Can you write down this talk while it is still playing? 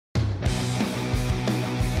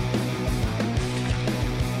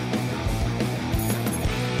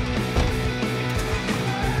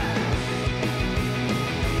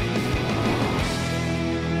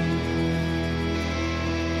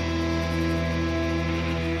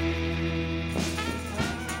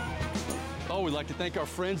like to thank our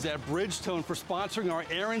friends at Bridgestone for sponsoring our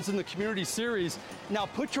Errands in the Community series. Now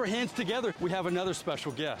put your hands together. We have another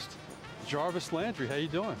special guest, Jarvis Landry. How you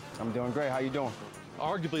doing? I'm doing great. How you doing?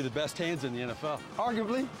 Arguably the best hands in the NFL.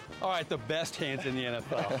 Arguably? All right, the best hands in the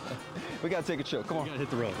NFL. We got to take a trip. Come on. We got to hit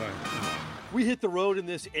the road. All right. We hit the road in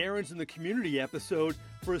this Errands in the Community episode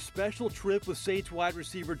for a special trip with Saints wide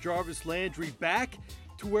receiver Jarvis Landry back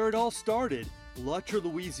to where it all started, Lutcher,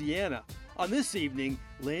 Louisiana. On this evening,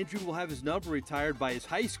 Landry will have his number retired by his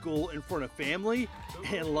high school in front of family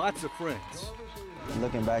and lots of friends.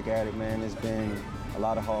 Looking back at it, man, it's been a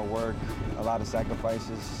lot of hard work, a lot of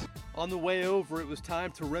sacrifices. On the way over, it was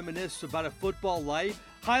time to reminisce about a football life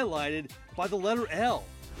highlighted by the letter L.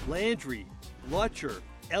 Landry, Lutcher,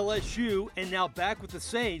 LSU, and now back with the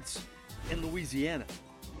Saints in Louisiana.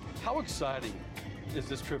 How exciting is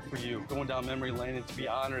this trip for you, going down memory lane and to be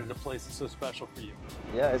honored at a place that's so special for you?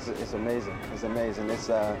 Yeah, it's amazing. It's amazing. It's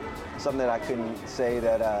something that I couldn't say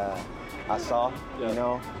that I saw, you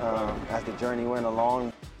know, as the journey went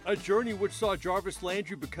along. A journey which saw Jarvis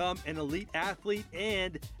Landry become an elite athlete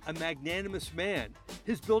and a magnanimous man.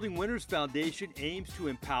 His Building Winners Foundation aims to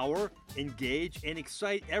empower, engage, and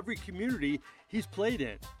excite every community he's played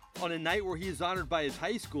in. On a night where he is honored by his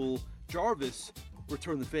high school, Jarvis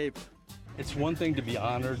returned the favor. It's one thing to be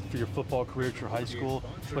honored for your football career at your high school,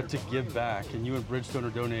 but to give back, and you and Bridgestone are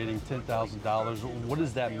donating $10,000. What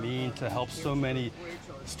does that mean to help so many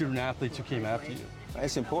student athletes who came after you?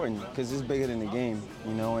 It's important because it's bigger than the game,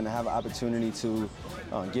 you know, and to have an opportunity to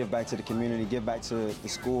give back to the community, give back to the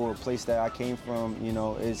school, a place that I came from, you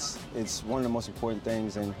know, it's one of the most important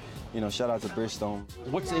things. And, you know, shout out to Bridgestone.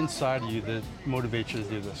 What's inside of you that motivates you to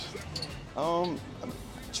do this?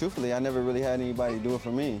 Truthfully, I never really had anybody do it for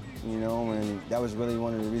me, you know, and that was really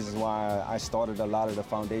one of the reasons why I started a lot of the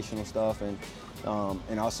foundational stuff, and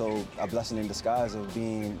also a blessing in disguise of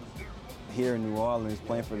being here in New Orleans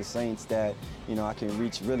playing for the Saints, that, you know, I can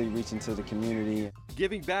really reach into the community.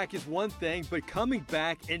 Giving back is one thing, but coming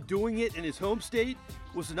back and doing it in his home state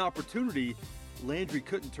was an opportunity Landry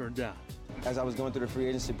couldn't turn down. As I was going through the free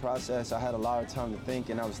agency process, I had a lot of time to think,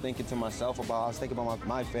 and I was thinking to myself I was thinking about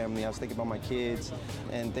my family, I was thinking about my kids,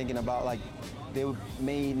 and thinking about, like, they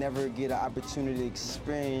may never get an opportunity to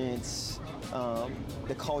experience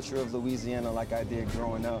the culture of Louisiana like I did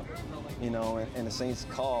growing up, you know, and the Saints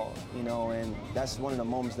call, you know, and that's one of the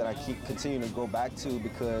moments that I continue to go back to,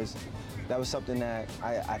 because that was something that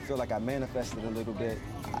I feel like I manifested a little bit.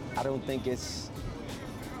 I don't think it's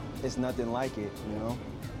nothing like it, you know.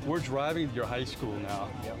 We're driving to your high school now.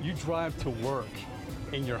 Yep. You drive to work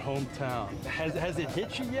in your hometown. Has it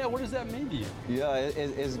hit you yet? What does that mean to you? Yeah,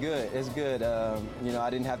 it's good. It's good. You know, I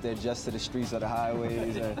didn't have to adjust to the streets or the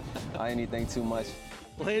highways or anything too much.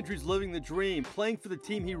 Landry's living the dream, playing for the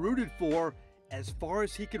team he rooted for as far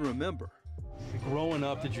as he can remember. Growing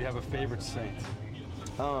up, did you have a favorite Saint?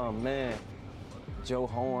 Oh, man. Joe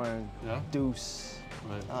Horn, yeah? Deuce,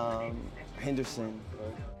 right. Henderson.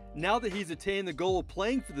 Now that he's attained the goal of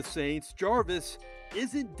playing for the Saints, Jarvis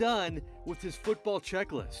isn't done with his football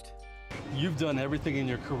checklist. You've done everything in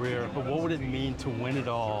your career, but what would it mean to win it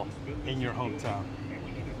all in your hometown?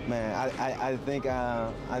 Man, I think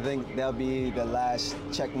that'll be the last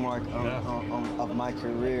check mark of my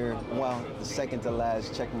career. Well, the second to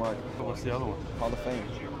last check mark. But what's the other one? Hall of Fame.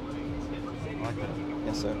 I like that.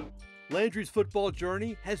 Yes, sir. Landry's football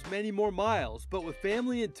journey has many more miles, but with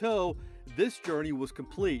family in tow, this journey was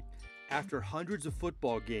complete. After hundreds of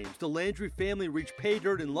football games, the Landry family reached pay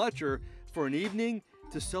dirt in Lutcher for an evening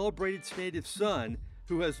to celebrate its native son,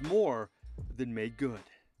 who has more than made good.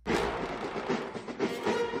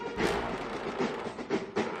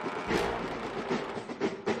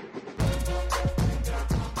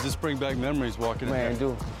 Does this bring back memories walking in there? Man, it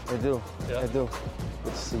do. Yeah? It do.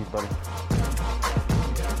 Good to see you, buddy.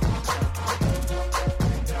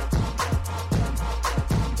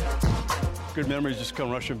 Good memories just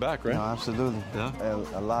come rushing back, right? No, absolutely. Yeah.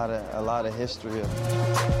 A lot of history.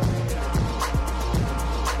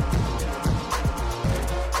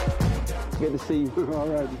 Good to see you. All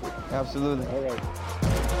right. Absolutely. All right.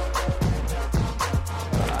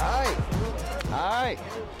 All right.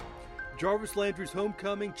 Jarvis Landry's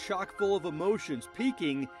homecoming chock full of emotions,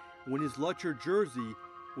 peaking when his Lutcher jersey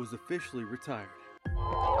was officially retired.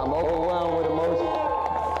 I'm overwhelmed with emotion.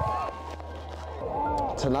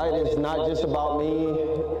 Tonight is not just about me,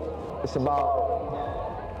 it's about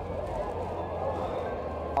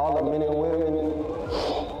all the men and women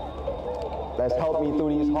that's helped me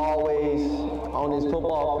through these hallways, on this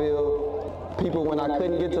football field. People, when I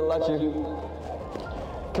couldn't get to Lutcher,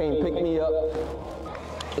 came pick me up.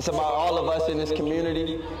 It's about all of us in this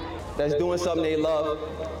community that's doing something they love.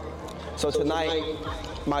 So tonight,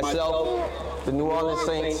 myself, the New Orleans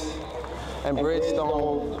Saints, and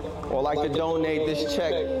Bridgestone would like to donate this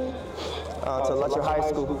check to Letcher High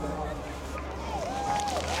School.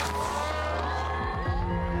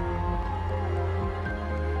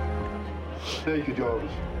 Thank you,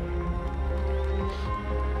 Jarvis.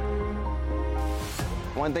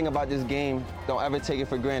 One thing about this game, don't ever take it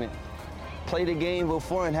for granted. Play the game with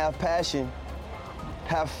fun, have passion,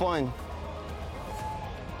 have fun.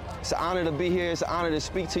 It's an honor to be here. It's an honor to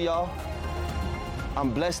speak to y'all.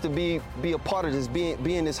 I'm blessed to be a part of this,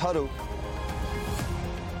 be in this huddle,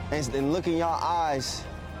 and look in y'all eyes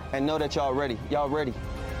and know that y'all ready. Y'all ready.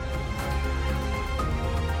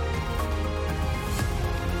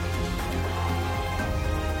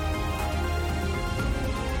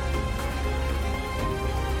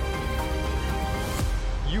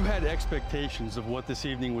 You had expectations of what this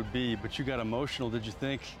evening would be, but you got emotional. Did you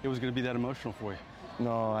think it was going to be that emotional for you?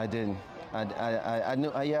 No, I didn't. I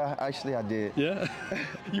knew. Yeah, actually, I did. Yeah,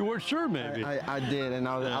 you weren't sure, maybe. I did, and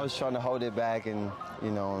I was trying to hold it back, and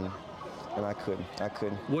and I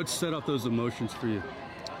couldn't. What set up those emotions for you?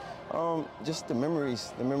 Just the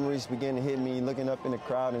memories. The memories began to hit me. Looking up in the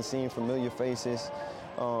crowd and seeing familiar faces.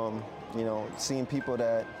 Seeing people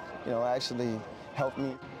that actually helped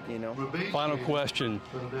me. Final question.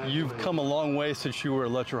 You've come a long way since you were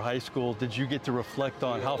at Letcher High School. Did you get to reflect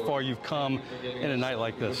on how far you've come in a night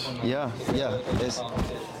like this? Yeah. It's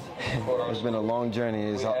been a long journey.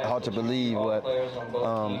 It's hard to believe, but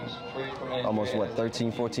almost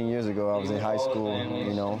 13, 14 years ago, I was in high school,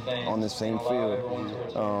 on the same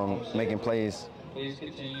field, making plays.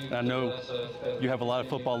 I know you have a lot of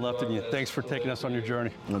football left in you. Thanks for taking us on your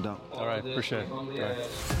journey. No doubt. All right, appreciate it. All right.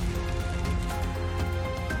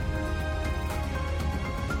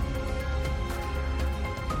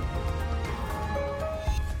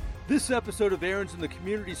 This episode of Errands in the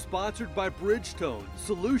Community is sponsored by Bridgestone,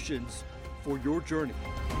 solutions for your journey.